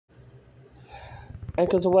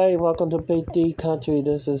Anchors away, welcome to Big D Country.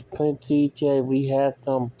 This is Prince DJ. We have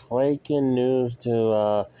some breaking news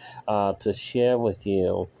to share with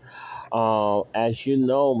you. As you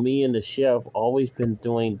know, me and the chef always been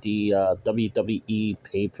doing the WWE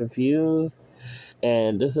pay-per-views,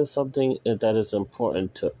 and this is something that is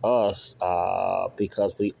important to us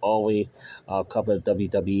because we always cover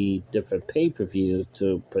WWE different pay-per-views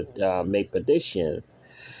to make predictions.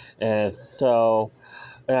 And so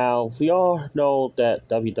now we all know that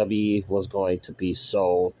WWE was going to be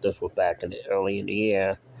sold. This was back early in the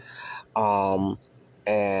year. Um,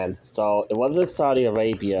 and so it wasn't Saudi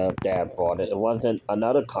Arabia that bought it. It wasn't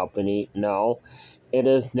another company. No, it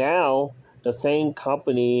is now the same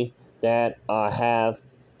company that has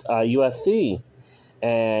UFC.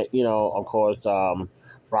 And, of course,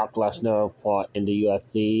 Brock Lesnar fought in the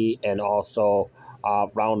UFC, and also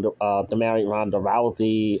the married Ronda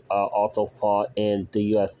Rousey also fought in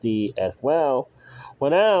the UFC as well.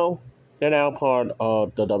 Well, now they're now part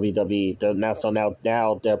of the WWE.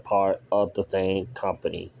 Now they're part of the same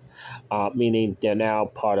company, meaning they're now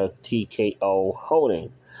part of TKO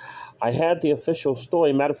Holding. I had the official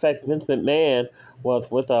story. Matter of fact, Vince McMahon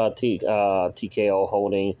was with TKO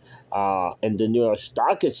Holding in the New York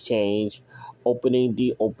Stock Exchange, opening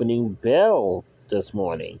the opening bell this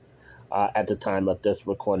morning at the time of this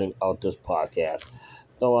recording of this podcast.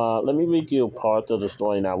 So let me read you part of the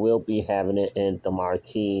story, and I will be having it in the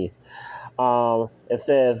marquee. It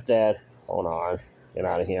says that, hold on, get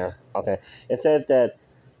out of here. Okay. It says that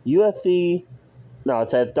UFC no,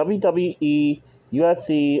 it says WWE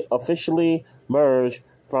UFC officially merged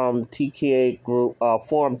from TKA Group,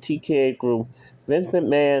 formed TKA Group. Vince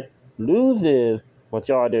McMahon loses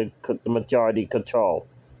majority control.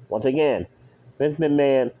 Once again, Vince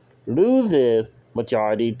McMahon loses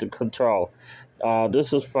majority to control.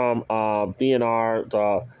 This is from BNR,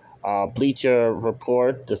 the Bleacher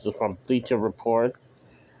Report. This is from Bleacher Report.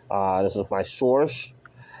 This is my source.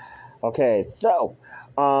 Okay, so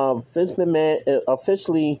Vince McMahon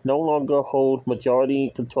officially no longer holds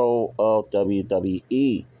majority control of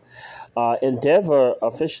WWE. Endeavor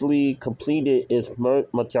officially completed its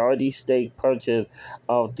majority stake purchase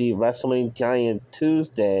of the wrestling giant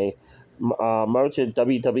Tuesday, merging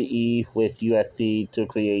WWE with UFC to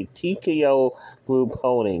create TKO Group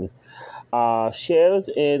Holding. Shares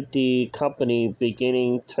in the company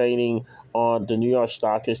beginning trading on the New York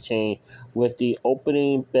Stock Exchange with the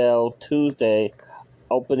opening bell Tuesday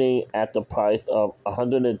opening at the price of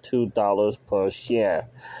 $102 per share.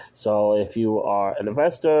 So if you are an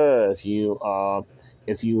investor, if you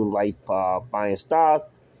like buying stocks,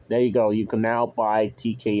 there you go. You can now buy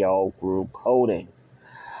TKO Group Holding.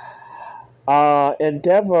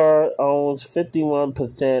 Endeavor owns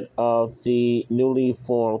 51% of the newly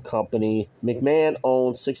formed company. McMahon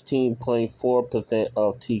owns 16.4%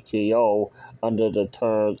 of TKO under the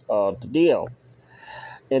terms of the deal.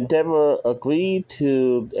 Endeavor agreed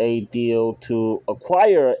to a deal to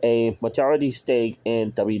acquire a majority stake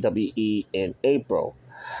in WWE in April.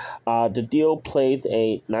 The deal placed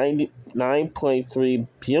a $99.3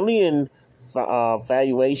 billion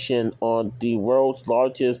valuation on the world's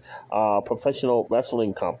largest professional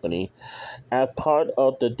wrestling company. As part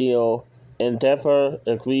of the deal, Endeavor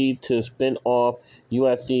agreed to spin off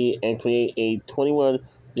UFC and create a $21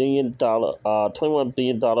 billion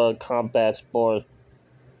combat sports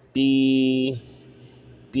B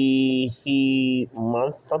he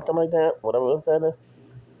month, something like that, whatever that is.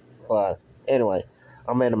 But anyway,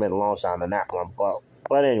 I made him in a long shot on that one.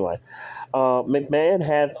 But anyway, McMahon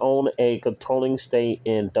has owned a controlling stake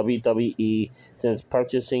in WWE since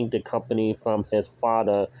purchasing the company from his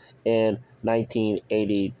father in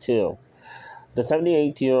 1982. The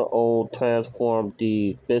 78-year-old transformed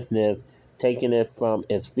the business, taking it from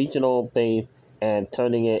its regional base and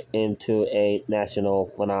turning it into a national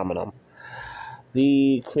phenomenon.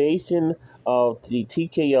 The creation of the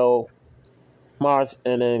TKO marks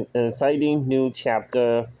an exciting new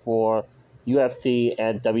chapter for UFC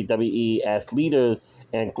and WWE as leaders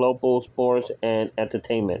in global sports and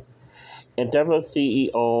entertainment. Endeavor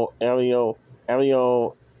CEO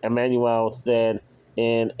Ariel Emanuel said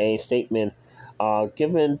in a statement,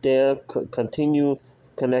 given their continued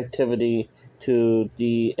connectivity to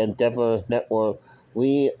the Endeavor network,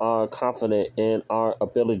 we are confident in our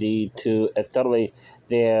ability to accelerate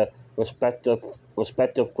their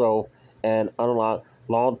respective growth and unlock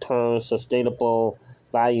long-term sustainable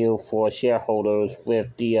value for shareholders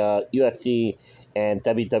with the UFC and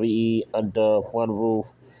WWE under one roof.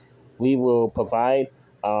 We will provide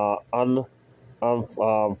un, un,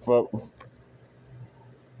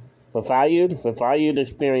 The valued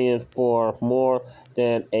experience for more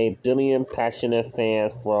than 1 billion passionate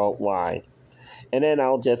fans worldwide. And then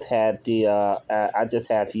I just have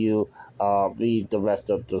you read the rest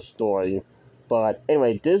of the story. But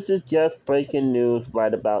anyway, this is just breaking news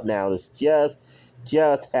right about now. It's just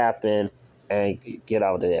happened, and get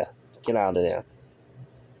out of there, get out of there,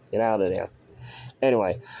 get out of there.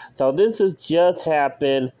 Anyway, so this has just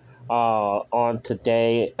happened on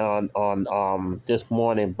today on this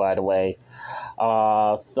morning, by the way.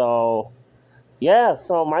 So yeah,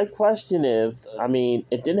 so my question is, I mean,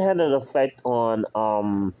 it didn't have an effect on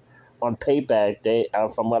Payback. They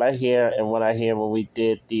from what I hear and what I hear when we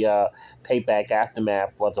did the Payback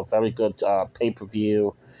Aftermath was a very good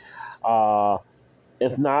pay-per-view. Uh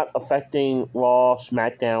it's not affecting Raw,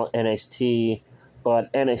 SmackDown, NXT,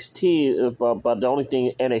 but but the only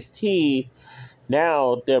thing NXT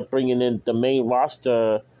now they're bringing in the main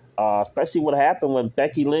roster, especially what happened when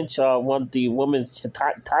Becky Lynch won the women's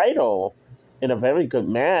title in a very good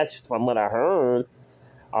match, from what I heard.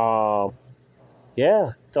 Uh,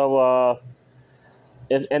 yeah, so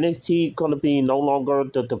is NXT going to be no longer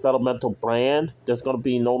the developmental brand? There's going to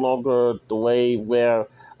be no longer the way where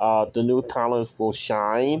the new talents will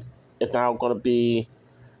shine. It's now going to be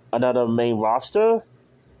another main roster.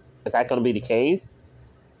 Is that going to be the case?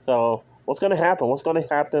 So what's going to happen? What's going to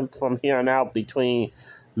happen from here on out between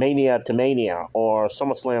Mania to Mania or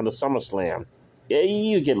SummerSlam to SummerSlam? Yeah,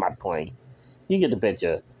 you get my point. You get the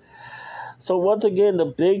picture. So once again, the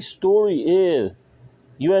big story is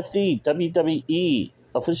UFC, WWE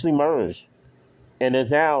officially merged, and is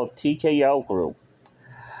now TKO Group.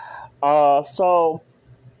 So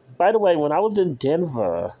by the way, when I was in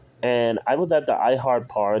Denver and I was at the iHeart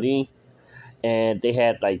party, and they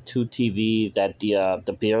had like two TVs at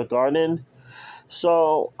the beer garden.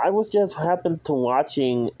 So I was just happened to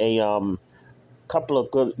watching a couple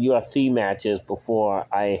of good UFC matches before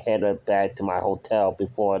I headed back to my hotel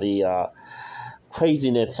before the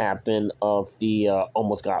craziness happened of the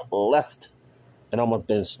almost got left and almost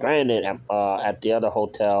been stranded at the other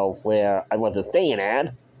hotel where I wasn't staying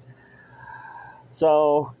at.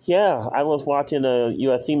 So yeah, I was watching a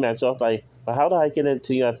UFC match. So I was like, well, how do I get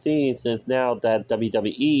into UFC since now that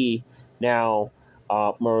WWE now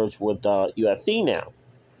merged with UFC now?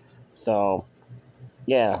 So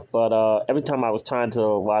yeah, but every time I was trying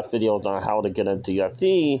to watch videos on how to get into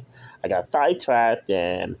UFC, I got sidetracked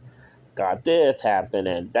and got this happen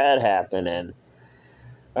and that happened and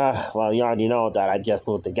well, you already know that I just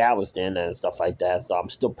moved to Galveston and stuff like that, so I'm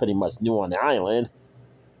still pretty much new on the island.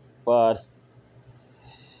 But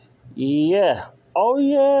yeah. Oh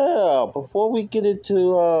yeah. Before we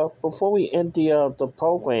end the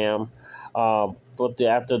program, but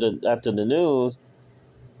after the news,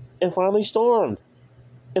 it finally stormed.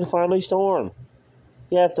 It finally stormed.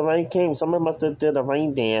 Yeah, the rain came. Someone must have did a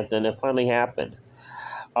rain dance, and it finally happened.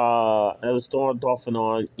 It was stormed off and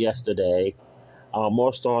on yesterday.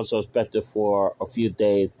 More storms are expected for a few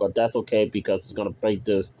days, but that's okay because it's gonna break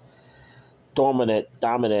this dominant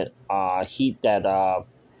heat that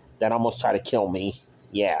almost tried to kill me.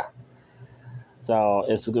 Yeah. So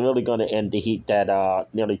it's really going to end the heat that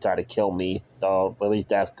nearly tried to kill me. So at least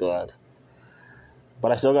that's good.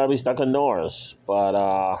 But I still got to be stuck indoors.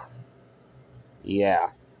 But yeah.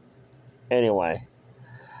 Anyway.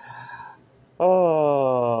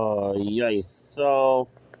 Oh, yay. So,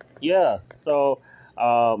 yeah. So,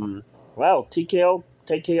 well,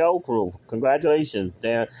 TKO Group. Congratulations.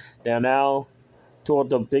 They're now toward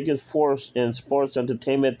the biggest force in sports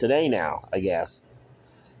entertainment today now, I guess.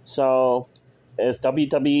 So, is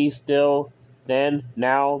WWE still then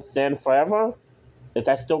forever? Is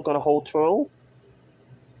that still going to hold true?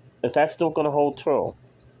 Is that still going to hold true?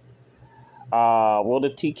 Will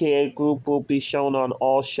the TKA group will be shown on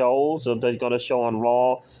all shows? Or they're going to show on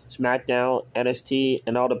Raw, SmackDown, NXT,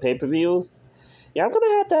 and all the pay-per-views? Yeah, I'm going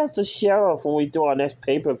to have to ask the sheriff when we do our next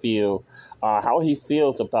pay-per-view how he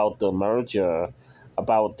feels about the merger,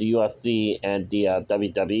 about the UFC and the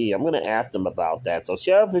WWE. I'm going to ask them about that. So,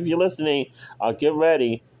 Sheriff, if you're listening, get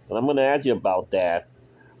ready. And I'm going to ask you about that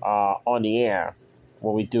on the air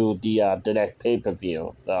when we do the next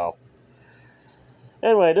pay-per-view. So,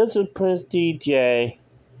 anyway, this is Prince DJ.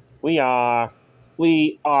 We are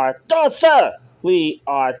done, sir. We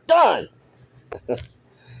are done.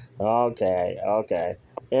 Okay.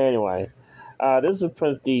 Anyway, this is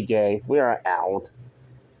Prince DJ. We are out.